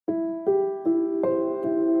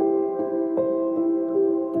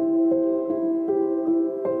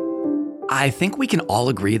I think we can all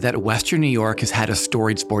agree that Western New York has had a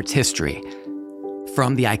storied sports history.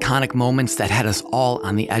 From the iconic moments that had us all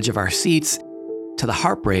on the edge of our seats to the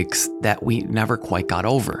heartbreaks that we never quite got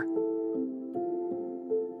over.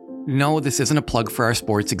 No, this isn't a plug for our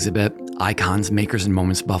sports exhibit, Icons, Makers, and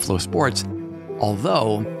Moments of Buffalo Sports,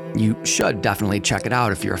 although you should definitely check it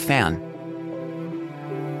out if you're a fan.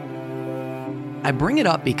 I bring it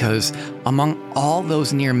up because among all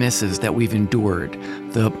those near misses that we've endured,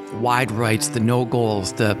 the wide rights, the no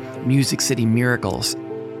goals, the Music City miracles,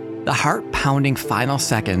 the heart-pounding final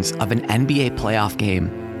seconds of an NBA playoff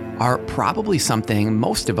game are probably something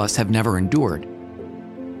most of us have never endured.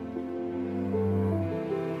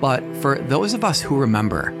 But for those of us who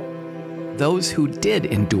remember, those who did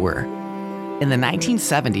endure, in the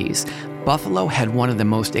 1970s, Buffalo had one of the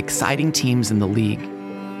most exciting teams in the league.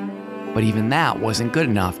 But even that wasn't good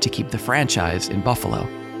enough to keep the franchise in Buffalo.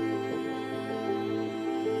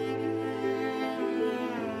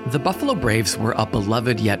 The Buffalo Braves were a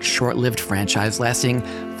beloved yet short-lived franchise lasting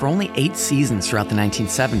for only 8 seasons throughout the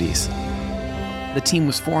 1970s. The team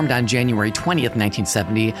was formed on January 20th,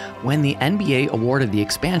 1970, when the NBA awarded the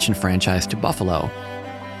expansion franchise to Buffalo,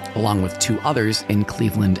 along with 2 others in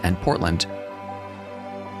Cleveland and Portland.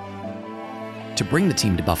 To bring the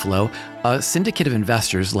team to Buffalo, a syndicate of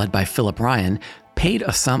investors led by Philip Ryan paid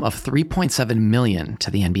a sum of $3.7 million to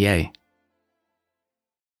the NBA.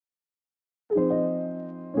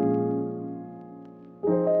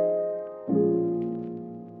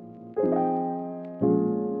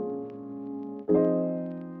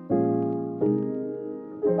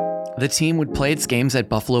 The team would play its games at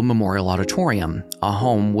Buffalo Memorial Auditorium, a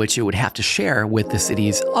home which it would have to share with the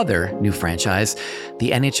city's other new franchise, the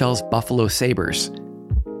NHL's Buffalo Sabres.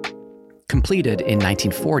 Completed in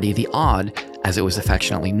 1940, the Aud, as it was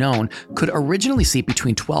affectionately known, could originally seat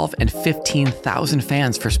between 12 and 15,000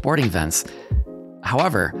 fans for sporting events.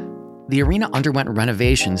 However, the arena underwent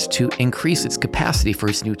renovations to increase its capacity for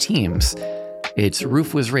its new teams. Its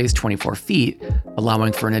roof was raised 24 feet,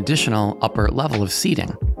 allowing for an additional upper level of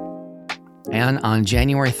seating. And on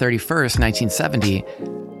January 31st, 1970,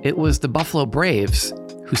 it was the Buffalo Braves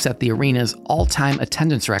who set the arena's all-time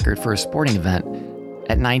attendance record for a sporting event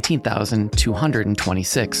at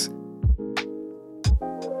 19,226.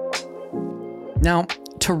 Now,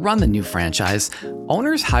 to run the new franchise,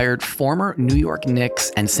 owners hired former New York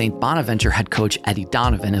Knicks and St. Bonaventure head coach Eddie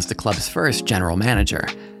Donovan as the club's first general manager.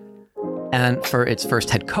 And for its first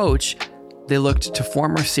head coach, they looked to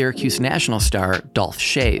former Syracuse National star Dolph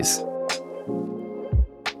Schayes.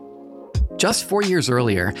 Just 4 years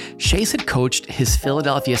earlier, Schayes had coached his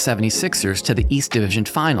Philadelphia 76ers to the East Division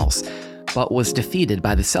Finals, but was defeated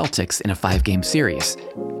by the Celtics in a 5-game series.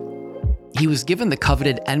 He was given the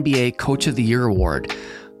coveted NBA Coach of the Year award,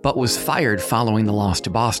 but was fired following the loss to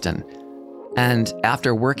Boston. And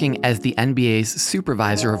after working as the NBA's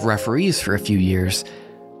supervisor of referees for a few years,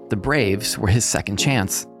 the Braves were his second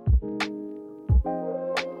chance.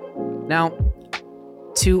 Now,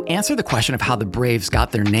 to answer the question of how the Braves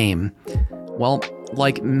got their name, well,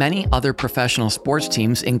 like many other professional sports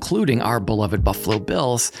teams, including our beloved Buffalo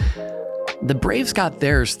Bills, the Braves got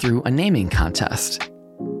theirs through a naming contest.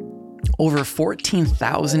 Over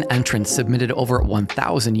 14,000 entrants submitted over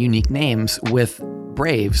 1,000 unique names, with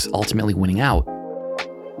Braves ultimately winning out.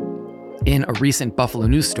 In a recent Buffalo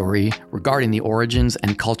News story regarding the origins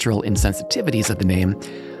and cultural insensitivities of the name,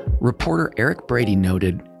 reporter Eric Brady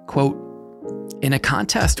noted, quote, "In a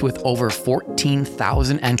contest with over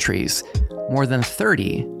 14,000 entries, more than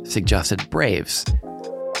 30 suggested Braves.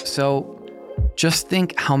 So just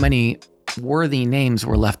think how many worthy names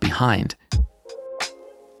were left behind."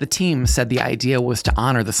 The team said the idea was to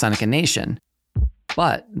honor the Seneca Nation,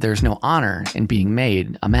 but there's no honor in being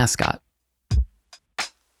made a mascot.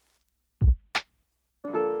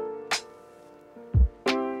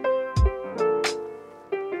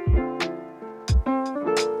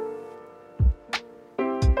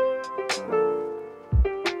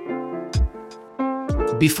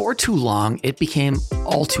 Before too long, it became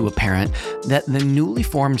all too apparent that the newly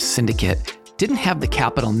formed syndicate didn't have the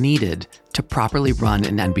capital needed to properly run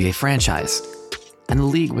an NBA franchise, and the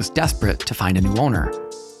league was desperate to find a new owner.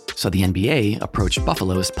 So the NBA approached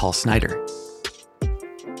Buffalo's Paul Snider.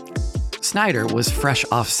 Snider was fresh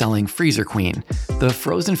off selling Freezer Queen, the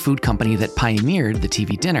frozen food company that pioneered the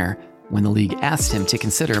TV dinner, when the league asked him to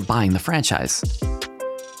consider buying the franchise.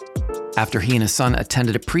 After he and his son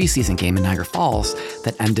attended a preseason game in Niagara Falls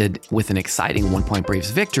that ended with an exciting 1-point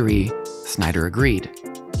Braves victory, Snider agreed.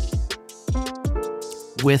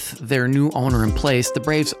 With their new owner in place, the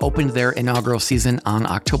Braves opened their inaugural season on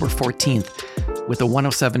October 14th with a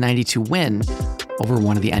 107-92 win, over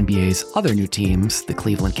one of the NBA's other new teams, the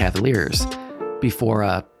Cleveland Cavaliers, before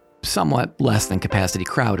a somewhat less than capacity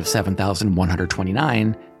crowd of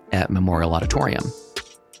 7,129 at Memorial Auditorium.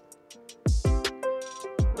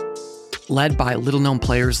 Led by little-known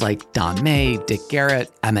players like Don May, Dick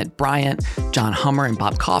Garrett, Emmett Bryant, John Hummer, and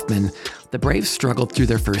Bob Kaufman, the Braves struggled through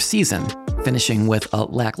their first season, finishing with a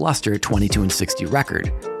lackluster 22-60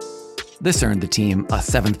 record. This earned the team a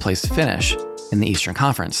 7th-place finish in the Eastern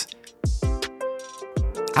Conference.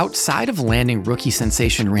 Outside of landing rookie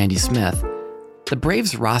sensation Randy Smith, the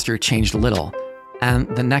Braves' roster changed little, and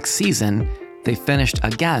the next season, they finished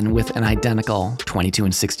again with an identical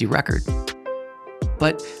 22-60 record.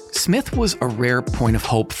 But Smith was a rare point of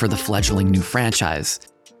hope for the fledgling new franchise.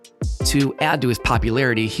 To add to his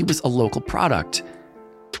popularity, he was a local product.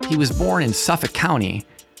 He was born in Suffolk County,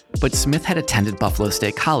 but Smith had attended Buffalo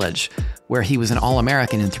State College, where he was an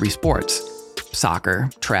All-American in 3 sports: soccer,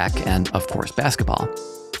 track, and, of course, basketball.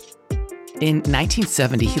 In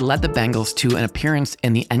 1970, he led the Bengals to an appearance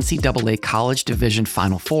in the NCAA College Division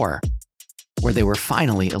Final Four, where they were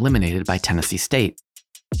finally eliminated by Tennessee State.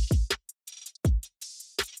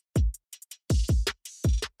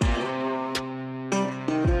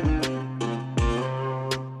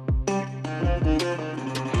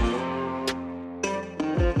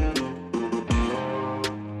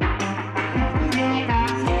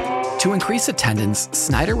 To increase attendance,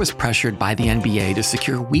 Snyder was pressured by the NBA to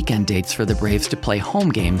secure weekend dates for the Braves to play home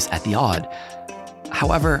games at the Aud.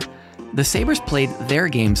 However, the Sabres played their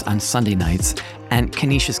games on Sunday nights, and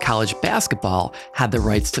Canisius College basketball had the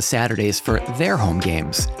rights to Saturdays for their home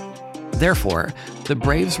games. Therefore, the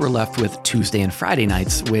Braves were left with Tuesday and Friday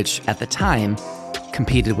nights, which, at the time,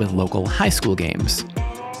 competed with local high school games.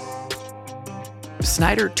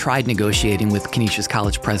 Snyder tried negotiating with Canisius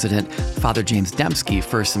College president Father James Dembski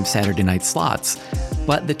for some Saturday night slots,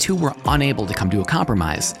 but the two were unable to come to a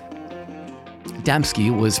compromise.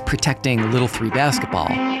 Dembski was protecting Little 3 basketball,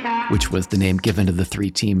 which was the name given to the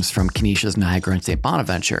 3 teams from Canisius, Niagara, and St.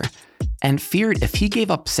 Bonaventure, and feared if he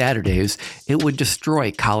gave up Saturdays, it would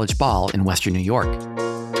destroy college ball in Western New York.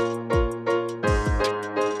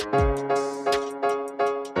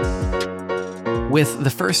 With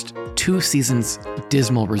the first 2 seasons'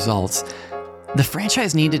 dismal results, the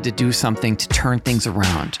franchise needed to do something to turn things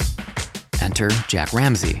around. Enter Jack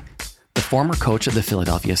Ramsay, the former coach of the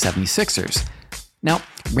Philadelphia 76ers. Now,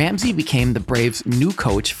 Ramsay became the Braves' new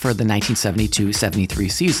coach for the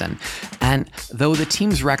 1972-73 season, and though the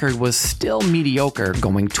team's record was still mediocre,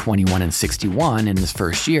 going 21-61 in his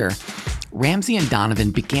first year, Ramsay and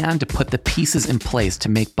Donovan began to put the pieces in place to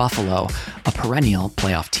make Buffalo a perennial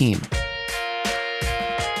playoff team.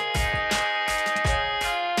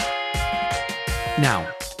 Now,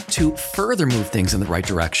 to further move things in the right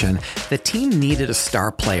direction, the team needed a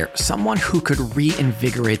star player, someone who could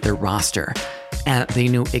reinvigorate their roster, and they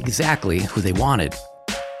knew exactly who they wanted.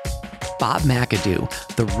 Bob McAdoo,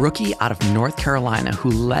 the rookie out of North Carolina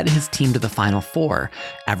who led his team to the Final Four,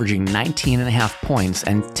 averaging 19.5 points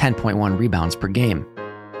and 10.1 rebounds per game.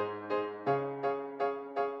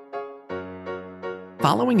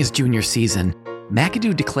 Following his junior season,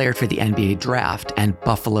 McAdoo declared for the NBA draft, and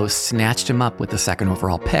Buffalo snatched him up with the 2nd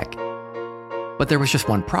overall pick. But there was just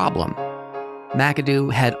one problem.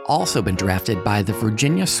 McAdoo had also been drafted by the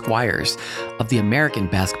Virginia Squires of the American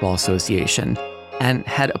Basketball Association and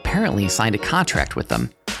had apparently signed a contract with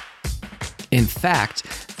them. In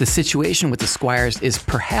fact, the situation with the Squires is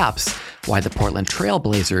perhaps why the Portland Trail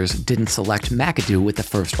Blazers didn't select McAdoo with the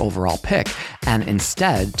 1st overall pick and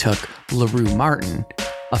instead took LaRue Martin,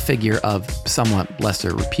 a figure of somewhat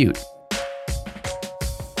lesser repute.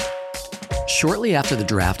 Shortly after the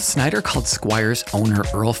draft, Snyder called Squires owner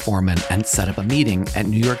Earl Foreman and set up a meeting at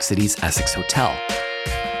New York City's Essex Hotel.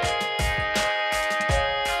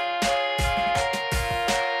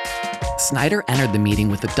 Snyder entered the meeting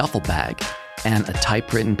with a duffel bag and a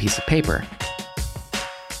typewritten piece of paper.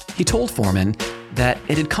 He told Foreman that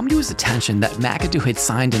it had come to his attention that McAdoo had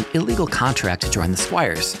signed an illegal contract to join the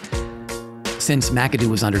Squires. Since McAdoo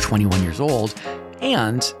was under 21 years old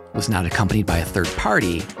and was not accompanied by a third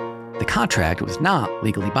party, the contract was not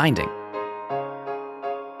legally binding.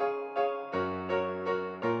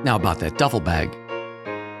 Now about that duffel bag.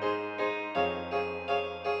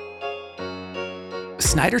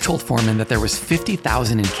 Snyder told Foreman that there was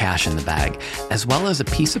 $50,000 in cash in the bag, as well as a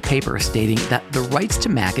piece of paper stating that the rights to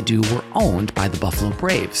McAdoo were owned by the Buffalo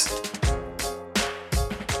Braves.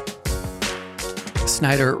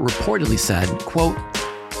 Snyder reportedly said, quote,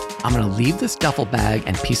 "I'm going to leave this duffel bag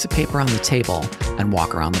and piece of paper on the table and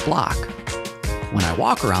walk around the block. When I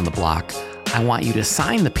walk around the block, I want you to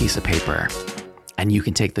sign the piece of paper. and you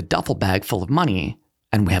can take the duffel bag full of money,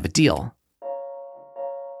 and we have a deal.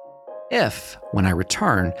 If, when I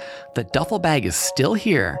return, the duffel bag is still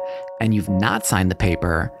here and you've not signed the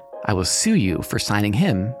paper, I will sue you for signing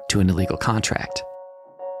him to an illegal contract.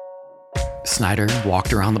 Snyder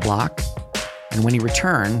walked around the block, and when he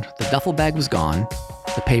returned, the duffel bag was gone,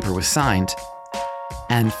 the paper was signed,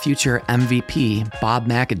 and future MVP Bob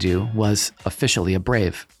McAdoo was officially a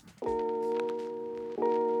Brave.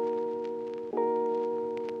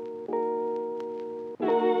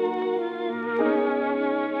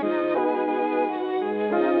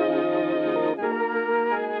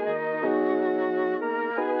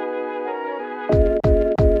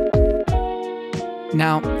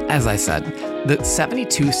 Now, as I said, the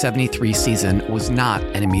 72-73 season was not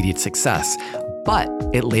an immediate success, but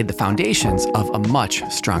it laid the foundations of a much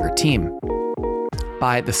stronger team.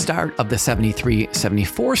 By the start of the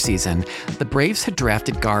 73-74 season, the Braves had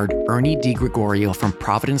drafted guard Ernie DiGregorio from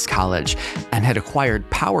Providence College and had acquired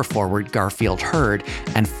power forward Garfield Hurd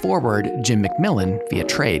and forward Jim McMillan via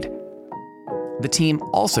trade. The team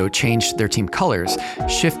also changed their team colors,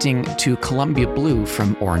 shifting to Columbia blue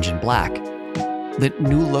from orange and black. The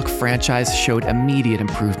new-look franchise showed immediate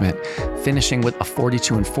improvement, finishing with a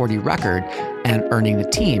 42-40 record and earning the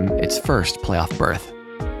team its first playoff berth.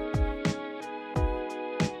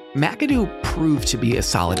 McAdoo proved to be a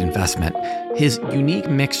solid investment. His unique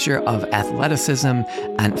mixture of athleticism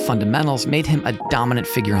and fundamentals made him a dominant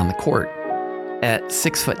figure on the court. At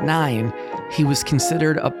 6'9", he was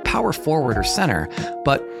considered a power forward or center,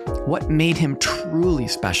 but what made him truly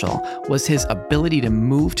special was his ability to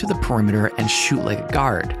move to the perimeter and shoot like a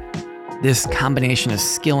guard. This combination of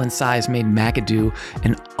skill and size made McAdoo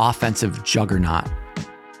an offensive juggernaut.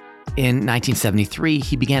 In 1973,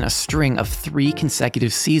 he began a string of 3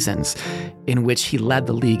 consecutive seasons in which he led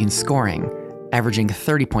the league in scoring, averaging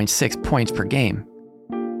 30.6 points per game.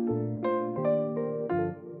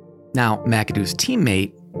 Now, McAdoo's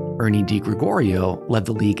teammate, Ernie DiGregorio, led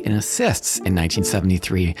the league in assists in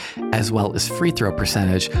 1973, as well as free throw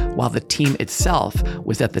percentage, while the team itself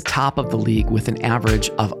was at the top of the league with an average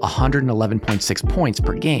of 111.6 points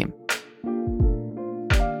per game.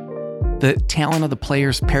 The talent of the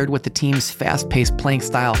players paired with the team's fast-paced playing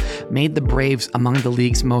style made the Braves among the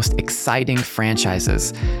league's most exciting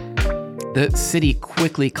franchises. The city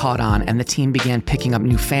quickly caught on, and the team began picking up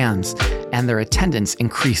new fans, and their attendance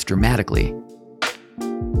increased dramatically.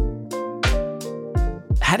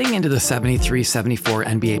 Heading into the 73-74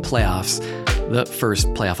 NBA playoffs, the first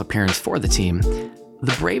playoff appearance for the team,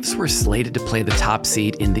 the Braves were slated to play the top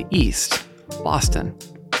seed in the East, Boston.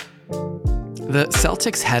 The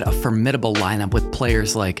Celtics had a formidable lineup with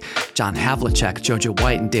players like John Havlicek, JoJo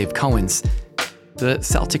White, and Dave Cowens. The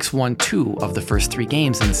Celtics won 2 of the first 3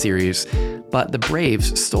 games in the series, but the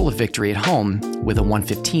Braves stole a victory at home with a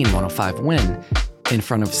 115-105 win in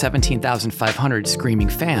front of 17,500 screaming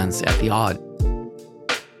fans at the Aud.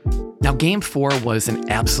 Now, Game 4 was an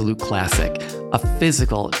absolute classic, a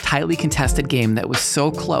physical, tightly contested game that was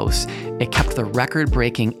so close, it kept the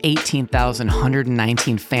record-breaking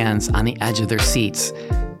 18,119 fans on the edge of their seats.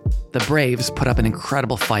 The Braves put up an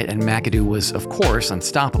incredible fight, and McAdoo was, of course,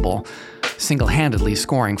 unstoppable, single-handedly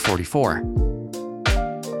scoring 44.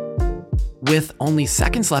 With only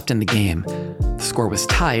seconds left in the game, the score was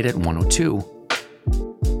tied at 102.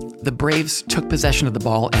 The Braves took possession of the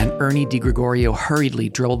ball, and Ernie DiGregorio hurriedly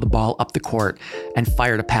dribbled the ball up the court and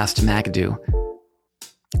fired a pass to McAdoo.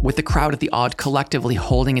 With the crowd at the Aud collectively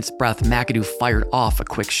holding its breath, McAdoo fired off a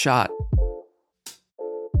quick shot.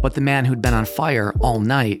 But the man who'd been on fire all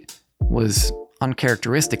night was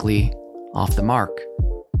uncharacteristically off the mark.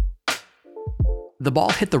 The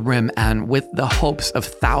ball hit the rim, and with the hopes of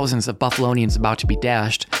thousands of Buffalonians about to be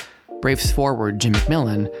dashed, Braves forward Jim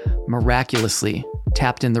McMillan miraculously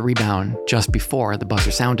tapped in the rebound just before the buzzer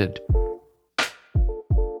sounded.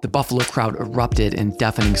 The Buffalo crowd erupted in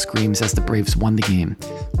deafening screams as the Braves won the game,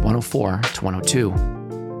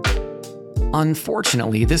 104-102.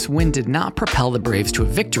 Unfortunately, this win did not propel the Braves to a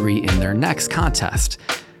victory in their next contest.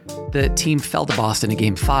 The team fell to Boston in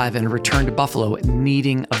Game 5 and returned to Buffalo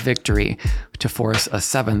needing a victory to force a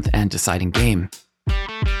 7th and deciding game.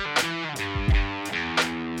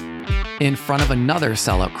 In front of another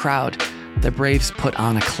sellout crowd, the Braves put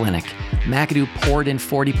on a clinic. McAdoo poured in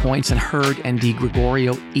 40 points, and Hurd and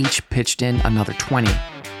DiGregorio each pitched in another 20.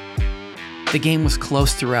 The game was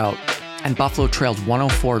close throughout, and Buffalo trailed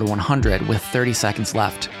 104-100 with 30 seconds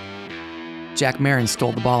left. Jack Marin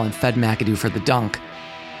stole the ball and fed McAdoo for the dunk,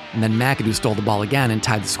 and then McAdoo stole the ball again and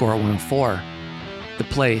tied the score at 104. The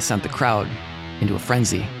play sent the crowd into a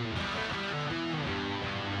frenzy.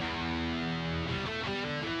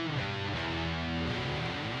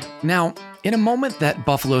 Now, in a moment that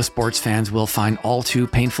Buffalo sports fans will find all too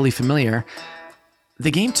painfully familiar,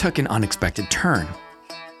 the game took an unexpected turn.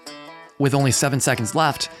 With only 7 seconds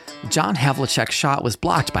left, John Havlicek's shot was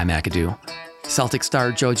blocked by McAdoo. Celtic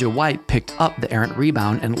star JoJo White picked up the errant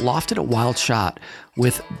rebound and lofted a wild shot,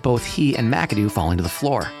 with both he and McAdoo falling to the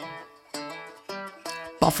floor.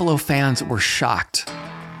 Buffalo fans were shocked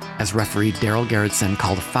as referee Daryl Gerritsen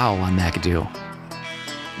called a foul on McAdoo.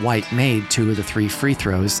 White made 2 of the 3 free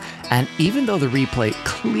throws, and even though the replay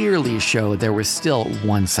clearly showed there was still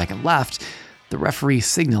 1 second left, the referee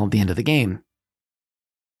signaled the end of the game.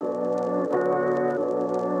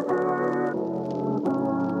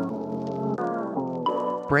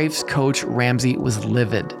 Braves coach Ramsey was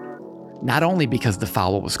livid, not only because the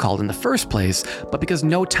foul was called in the first place, but because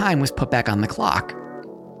no time was put back on the clock.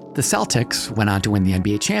 The Celtics went on to win the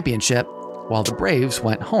NBA championship, while the Braves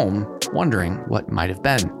went home wondering what might have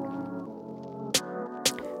been.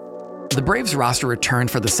 The Braves roster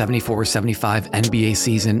returned for the 74-75 NBA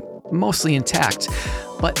season mostly intact,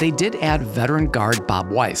 but they did add veteran guard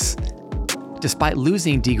Bob Weiss. Despite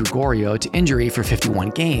losing DiGregorio to injury for 51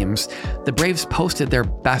 games, the Braves posted their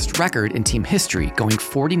best record in team history, going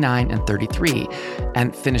 49-33,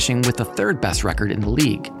 and finishing with the 3rd best record in the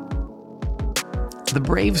league. The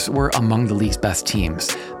Braves were among the league's best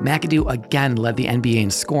teams. McAdoo again led the NBA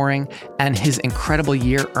in scoring, and his incredible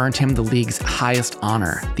year earned him the league's highest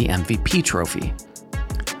honor, the MVP trophy.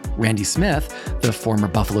 Randy Smith, the former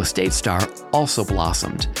Buffalo State star, also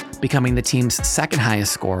blossomed, becoming the team's 2nd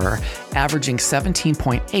highest scorer, averaging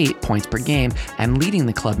 17.8 points per game and leading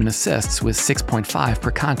the club in assists with 6.5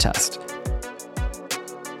 per contest.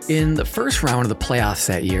 In the first round of the playoffs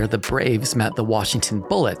that year, the Braves met the Washington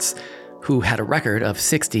Bullets, who had a record of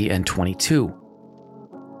 60-22.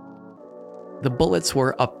 The Bullets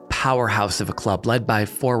were a powerhouse of a club led by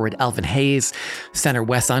forward Elvin Hayes, center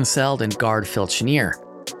Wes Unseld, and guard Phil Chenier.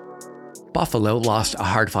 Buffalo lost a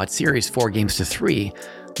hard-fought series 4-3,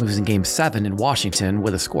 losing Game 7 in Washington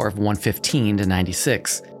with a score of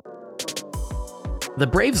 115-96. The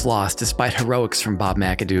Braves lost despite heroics from Bob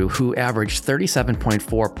McAdoo, who averaged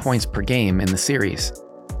 37.4 points per game in the series.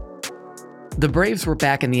 The Braves were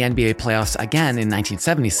back in the NBA playoffs again in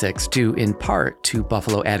 1976, due in part to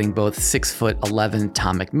Buffalo adding both 6'11"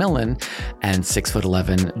 Tom McMillan and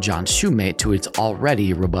 6'11" John Shumate to its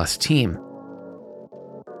already robust team.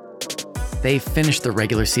 They finished the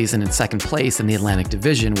regular season in 2nd place in the Atlantic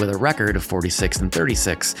Division with a record of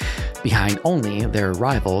 46-36, behind only their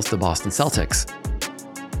rivals, the Boston Celtics.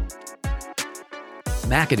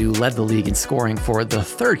 McAdoo led the league in scoring for the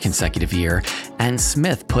 3rd consecutive year, and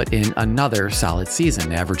Smith put in another solid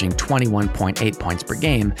season, averaging 21.8 points per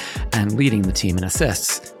game and leading the team in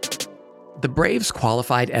assists. The Braves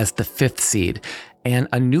qualified as the 5th seed, and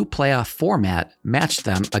a new playoff format matched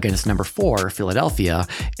them against number 4, Philadelphia,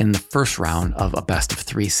 in the first round of a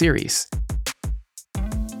best-of-3 series.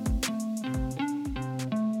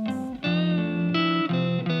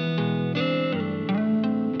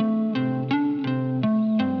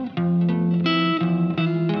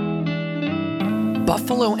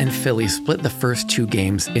 Buffalo and Philly split the first 2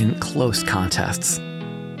 games in close contests.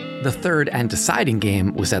 The 3rd and deciding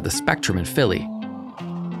game was at the Spectrum in Philly.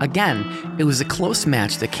 Again, it was a close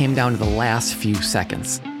match that came down to the last few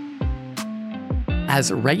seconds.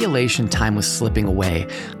 As regulation time was slipping away,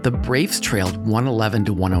 the Braves trailed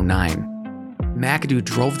 111-109. McAdoo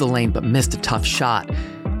drove the lane but missed a tough shot,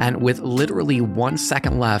 and with literally 1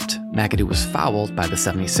 second left, McAdoo was fouled by the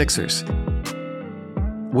 76ers.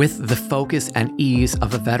 With the focus and ease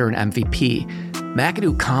of a veteran MVP,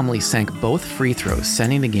 McAdoo calmly sank both free throws,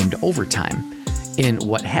 sending the game to overtime, in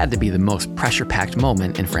what had to be the most pressure-packed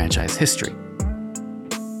moment in franchise history.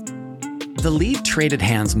 The lead traded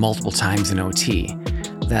hands multiple times in OT.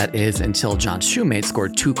 That is, until John Shumate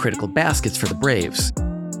scored 2 critical baskets for the Braves,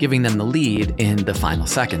 giving them the lead in the final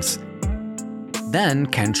seconds. Then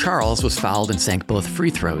Ken Charles was fouled and sank both free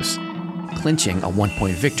throws, clinching a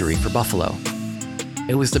 1-point victory for Buffalo.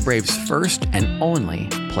 It was the Braves' first and only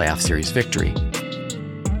playoff series victory.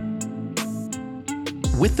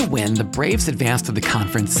 With the win, the Braves advanced to the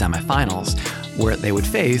conference semifinals, where they would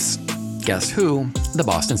face, guess who, the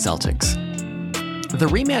Boston Celtics. The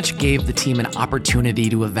rematch gave the team an opportunity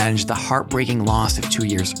to avenge the heartbreaking loss of 2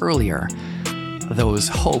 years earlier. Those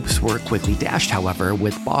hopes were quickly dashed, however,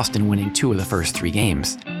 with Boston winning 2 of the first 3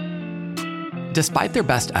 games. Despite their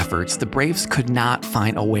best efforts, the Braves could not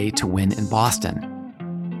find a way to win in Boston.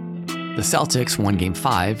 The Celtics won Game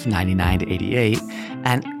 5, 99-88,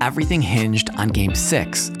 and everything hinged on Game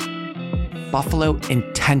 6. Buffalo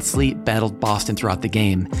intensely battled Boston throughout the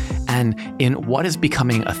game, And in what is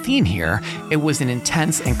becoming a theme here, it was an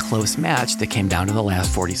intense and close match that came down to the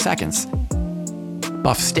last 40 seconds.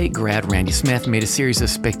 Buff State grad Randy Smith made a series of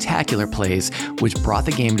spectacular plays which brought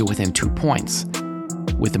the game to within 2 points,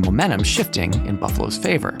 with the momentum shifting in Buffalo's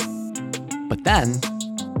favor. But then,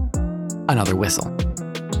 another whistle.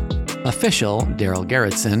 Official Daryl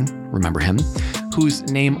Gerritsen, remember him, whose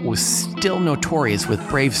name was still notorious with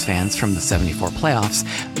Braves fans from the '74 playoffs,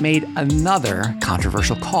 made another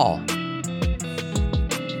controversial call.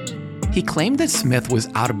 He claimed that Smith was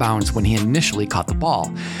out of bounds when he initially caught the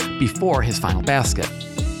ball, before his final basket.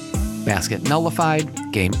 Basket nullified,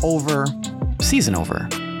 game over, season over.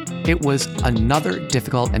 It was another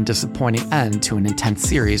difficult and disappointing end to an intense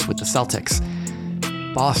series with the Celtics.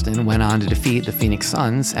 Boston went on to defeat the Phoenix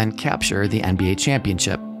Suns and capture the NBA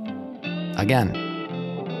championship. Again.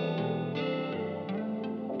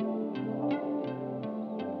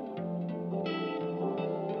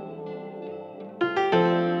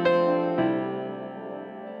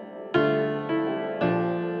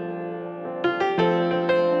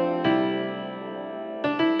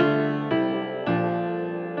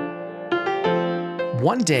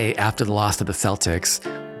 One day after the loss to the Celtics,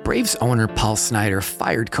 Braves owner Paul Snyder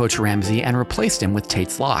fired Coach Ramsey and replaced him with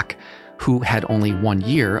Tates Locke, who had only 1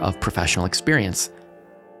 year of professional experience.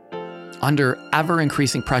 Under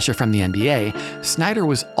ever-increasing pressure from the NBA, Snyder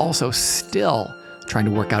was also still trying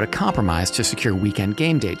to work out a compromise to secure weekend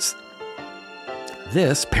game dates.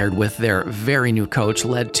 This, paired with their very new coach,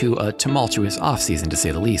 led to a tumultuous offseason, to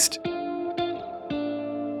say the least.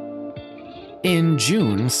 In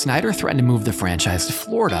June, Snyder threatened to move the franchise to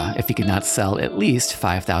Florida if he could not sell at least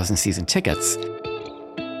 5,000 season tickets.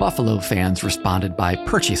 Buffalo fans responded by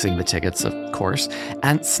purchasing the tickets, of course,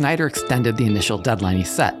 and Snyder extended the initial deadline he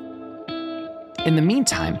set. In the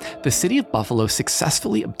meantime, the city of Buffalo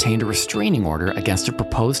successfully obtained a restraining order against a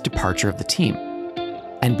proposed departure of the team.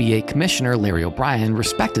 NBA Commissioner Larry O'Brien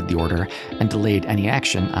respected the order and delayed any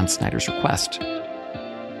action on Snyder's request.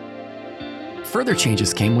 Further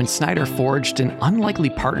changes came when Snyder forged an unlikely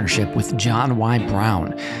partnership with John Y.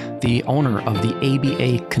 Brown, the owner of the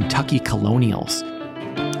ABA Kentucky Colonials.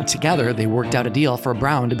 Together, they worked out a deal for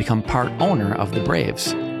Brown to become part owner of the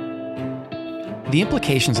Braves. The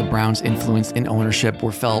implications of Brown's influence in ownership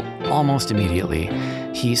were felt almost immediately.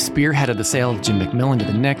 He spearheaded the sale of Jim McMillan to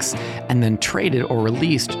the Knicks and then traded or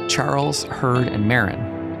released Charles, Hurd, and Marin.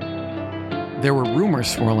 There were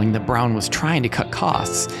rumors swirling that Brown was trying to cut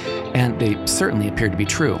costs, and they certainly appeared to be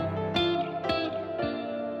true.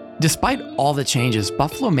 Despite all the changes,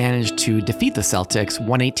 Buffalo managed to defeat the Celtics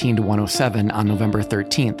 118-107 on November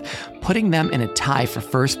 13th, putting them in a tie for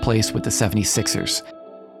first place with the 76ers.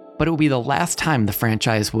 But it would be the last time the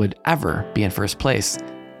franchise would ever be in first place.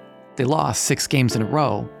 They lost 6 games in a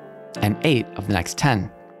row, and 8 of the next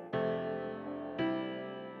 10.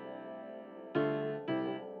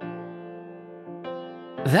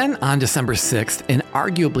 Then on December 6th, in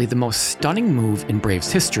arguably the most stunning move in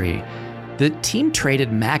Braves history, the team traded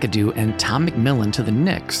McAdoo and Tom McMillan to the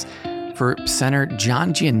Knicks for center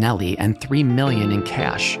John Giannelli and $3 million in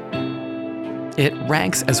cash. It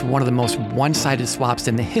ranks as one of the most one-sided swaps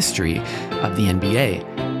in the history of the NBA,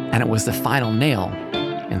 and it was the final nail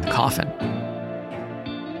in the coffin.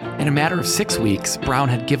 In a matter of 6 weeks, Brown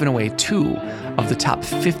had given away 2 of the top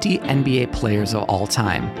 50 NBA players of all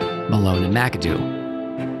time, Malone and McAdoo.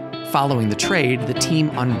 Following the trade, the team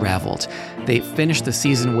unraveled. They finished the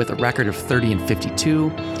season with a record of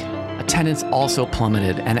 30-52. Attendance also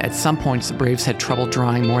plummeted, and at some points the Braves had trouble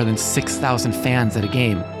drawing more than 6,000 fans at a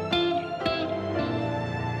game.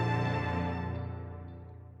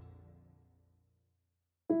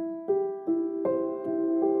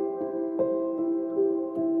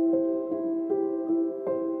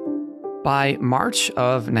 By March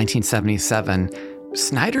of 1977,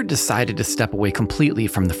 Snyder decided to step away completely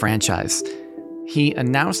from the franchise. He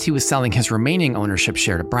announced he was selling his remaining ownership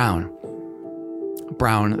share to Brown.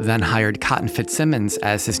 Brown then hired Cotton Fitzsimmons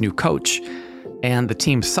as his new coach, and the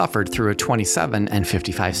team suffered through a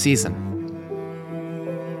 27-55 season.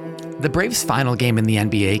 The Braves' final game in the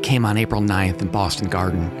NBA came on April 9th in Boston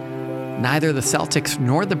Garden. Neither the Celtics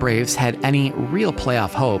nor the Braves had any real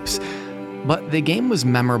playoff hopes, but the game was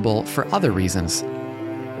memorable for other reasons.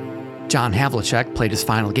 John Havlicek played his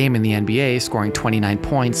final game in the NBA, scoring 29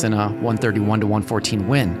 points in a 131-114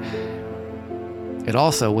 win. It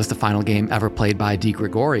also was the final game ever played by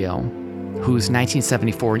DiGregorio, whose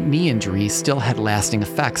 1974 knee injury still had lasting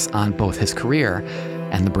effects on both his career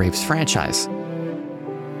and the Braves franchise.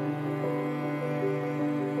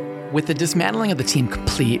 With the dismantling of the team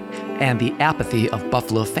complete and the apathy of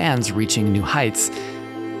Buffalo fans reaching new heights,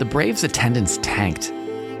 the Braves' attendance tanked.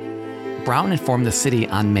 Brown informed the city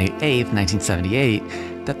on May 8,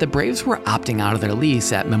 1978, that the Braves were opting out of their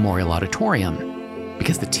lease at Memorial Auditorium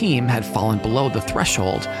because the team had fallen below the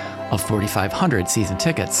threshold of 4,500 season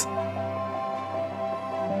tickets.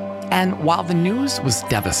 And while the news was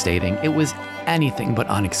devastating, it was anything but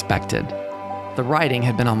unexpected. The writing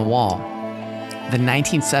had been on the wall. The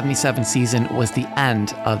 1977 season was the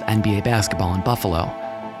end of NBA basketball in Buffalo.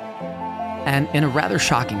 And in a rather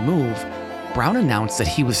shocking move, Brown announced that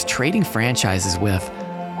he was trading franchises with,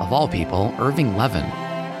 of all people, Irving Levin,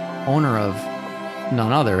 owner of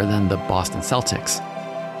none other than the Boston Celtics.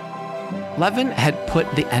 Levin had put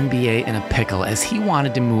the NBA in a pickle as he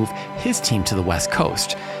wanted to move his team to the West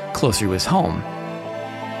Coast, closer to his home.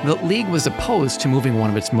 The league was opposed to moving one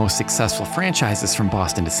of its most successful franchises from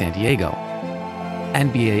Boston to San Diego.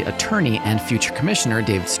 NBA attorney and future commissioner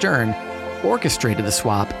David Stern orchestrated the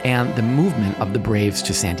swap and the movement of the Braves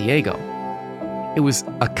to San Diego. It was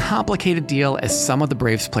a complicated deal as some of the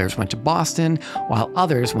Braves players went to Boston while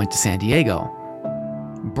others went to San Diego.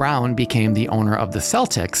 Brown became the owner of the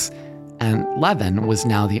Celtics, and Levin was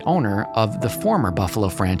now the owner of the former Buffalo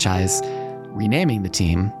franchise, renaming the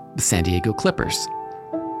team the San Diego Clippers.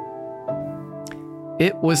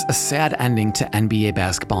 It was a sad ending to NBA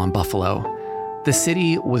basketball in Buffalo. The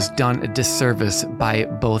city was done a disservice by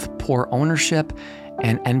both poor ownership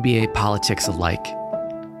and NBA politics alike.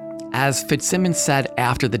 As Fitzsimmons said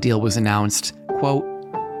after the deal was announced, quote,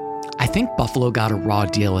 "I think Buffalo got a raw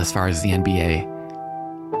deal as far as the NBA."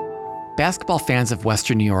 Basketball fans of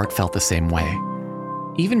Western New York felt the same way.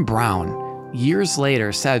 Even Brown, years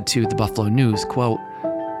later, said to the Buffalo News, quote,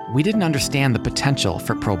 "We didn't understand the potential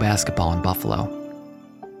for pro basketball in Buffalo."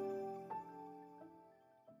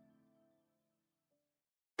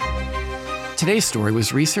 Today's story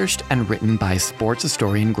was researched and written by sports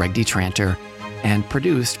historian Greg D. Tranter and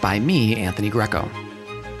produced by me, Anthony Greco.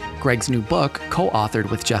 Greg's new book,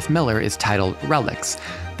 co-authored with Jeff Miller, is titled Relics: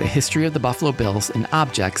 The History of the Buffalo Bills in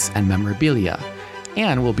Objects and Memorabilia,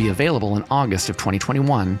 and will be available in August of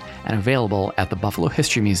 2021 and available at the Buffalo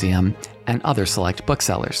History Museum and other select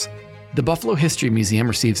booksellers. The Buffalo History Museum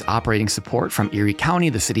receives operating support from Erie County,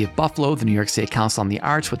 the City of Buffalo, the New York State Council on the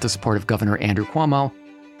Arts with the support of Governor Andrew Cuomo,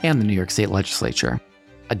 and the New York State Legislature.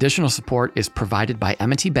 Additional support is provided by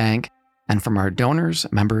M&T Bank and from our donors,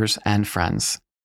 members, and friends.